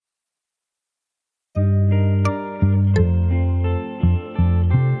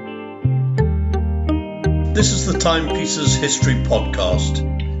This is the Timepieces History Podcast,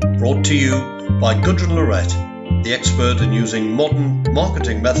 brought to you by Gudrun Lorette, the expert in using modern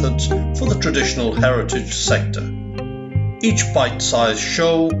marketing methods for the traditional heritage sector. Each bite-sized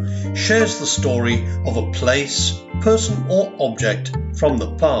show shares the story of a place, person or object from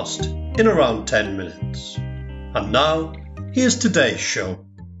the past in around 10 minutes. And now, here's today's show.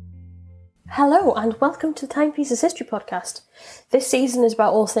 Hello and welcome to the Timepieces History Podcast. This season is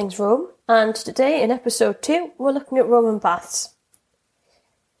about all things Rome, and today in episode 2 we're looking at Roman baths.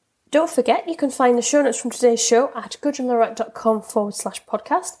 Don't forget you can find the show notes from today's show at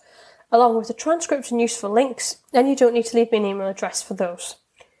gudrunlorette.com/podcast, along with the transcript and useful links, and you don't need to leave me an email address for those.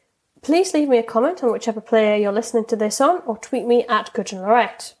 Please leave me a comment on whichever player you're listening to this on, or tweet me at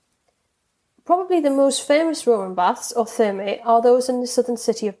gudrunlorette. Probably the most famous Roman baths, or thermae, are those in the southern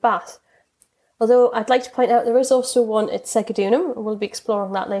city of Bath. Although I'd like to point out there is also one at Segedunum, and we'll be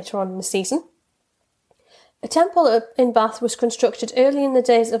exploring that later on in the season. A temple in Bath was constructed early in the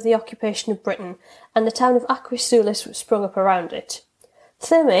days of the occupation of Britain, and the town of Aquae Sulis sprung up around it.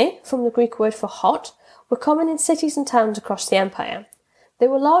 Thermae, from the Greek word for hot, were common in cities and towns across the empire. They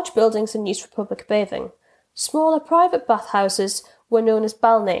were large buildings and used for public bathing. Smaller private bathhouses were known as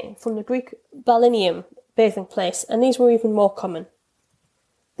balneae, from the Greek balneum, bathing place, and these were even more common.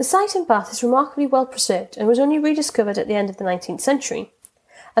 The site in Bath is remarkably well preserved and was only rediscovered at the end of the 19th century.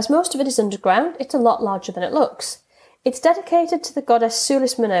 As most of it is underground, it's a lot larger than it looks. It's dedicated to the goddess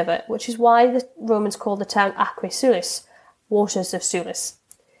Sulis Minerva, which is why the Romans called the town Aquae Sulis, waters of Sulis.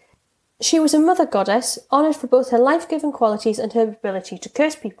 She was a mother goddess, honoured for both her life-giving qualities and her ability to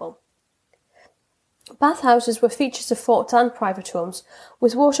curse people. Bathhouses were features of forts and private homes,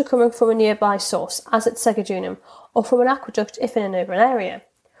 with water coming from a nearby source, as at Segedunum, or from an aqueduct if in an urban area.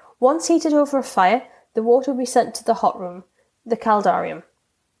 Once heated over a fire, the water would be sent to the hot room, the caldarium.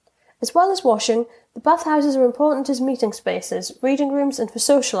 As well as washing, the bathhouses are important as meeting spaces, reading rooms and for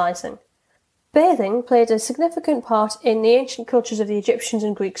socialising. Bathing played a significant part in the ancient cultures of the Egyptians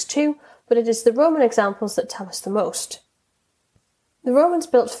and Greeks too, but it is the Roman examples that tell us the most. The Romans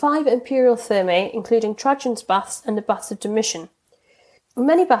built 5 imperial thermae, including Trajan's baths and the baths of Domitian.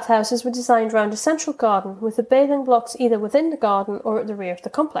 Many bathhouses were designed around a central garden, with the bathing blocks either within the garden or at the rear of the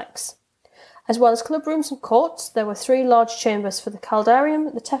complex. As well as club rooms and courts, there were 3 large chambers for the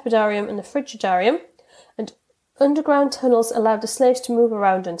caldarium, the tepidarium and the frigidarium, and underground tunnels allowed the slaves to move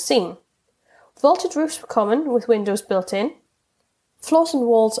around unseen. Vaulted roofs were common, with windows built in. Floors and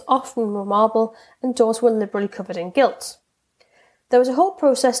walls often were marble, and doors were liberally covered in gilt. There was a whole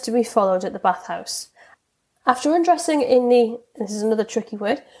process to be followed at the bathhouse. After undressing in this is another tricky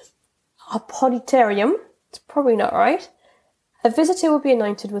word, apoditarium, it's probably not right, a visitor would be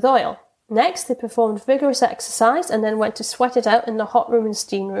anointed with oil. Next, they performed vigorous exercise and then went to sweat it out in the hot room and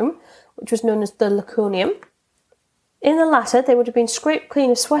steam room, which was known as the laconium. In the latter, they would have been scraped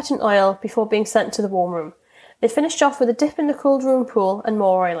clean of sweat and oil before being sent to the warm room. They finished off with a dip in the cold room pool and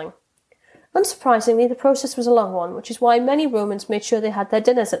more oiling. Unsurprisingly, the process was a long one, which is why many Romans made sure they had their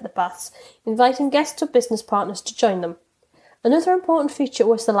dinners at the baths, inviting guests or business partners to join them. Another important feature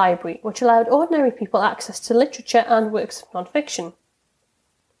was the library, which allowed ordinary people access to literature and works of non-fiction.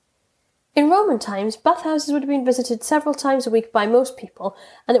 In Roman times, bathhouses would have been visited several times a week by most people,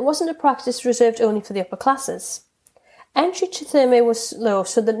 and it wasn't a practice reserved only for the upper classes. Entry to thermae was low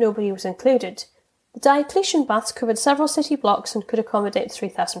so that nobody was included. The Diocletian baths covered several city blocks and could accommodate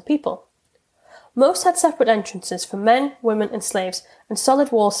 3,000 people. Most had separate entrances for men, women and slaves, and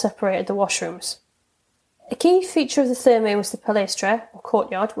solid walls separated the washrooms. A key feature of the thermae was the palaestra, or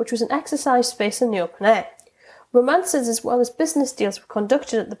courtyard, which was an exercise space in the open air. Romances as well as business deals were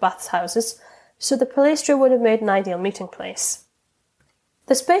conducted at the bathhouses, so the palaestra would have made an ideal meeting place.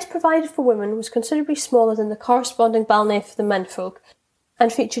 The space provided for women was considerably smaller than the corresponding balneae for the menfolk,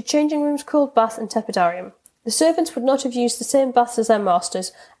 and featured changing rooms, cold bath and tepidarium. The servants would not have used the same baths as their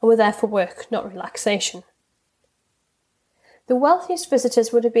masters, and were there for work, not relaxation. The wealthiest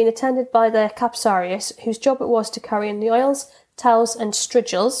visitors would have been attended by their capsarius, whose job it was to carry in the oils, towels and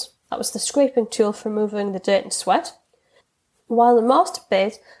strigils, that was the scraping tool for removing the dirt and sweat. While the master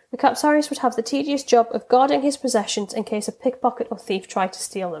bathed, the capsarius would have the tedious job of guarding his possessions in case a pickpocket or thief tried to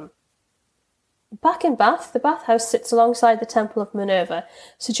steal them. Back in Bath, the bathhouse sits alongside the Temple of Minerva,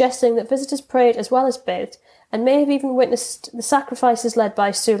 suggesting that visitors prayed as well as bathed, and may have even witnessed the sacrifices led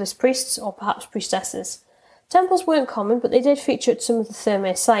by Sulis priests or perhaps priestesses. Temples weren't common, but they did feature at some of the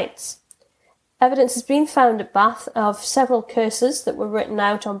thermae sites. Evidence has been found at Bath of several curses that were written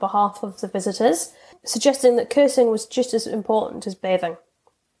out on behalf of the visitors, suggesting that cursing was just as important as bathing.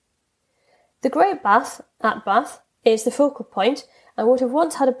 The Great Bath, at Bath, is the focal point, and would have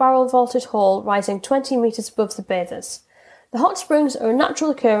once had a barrel-vaulted hall rising 20 metres above the bathers. The hot springs are a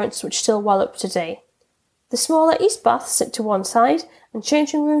natural occurrence which still well up today. The smaller east baths sit to one side, and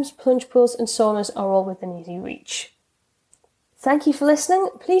changing rooms, plunge pools and saunas are all within easy reach. Thank you for listening.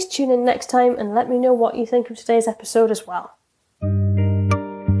 Please tune in next time and let me know what you think of today's episode as well.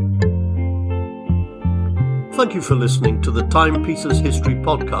 Thank you for listening to the Timepieces History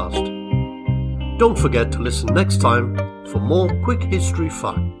Podcast. Don't forget to listen next time for more quick history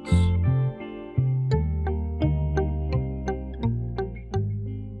facts.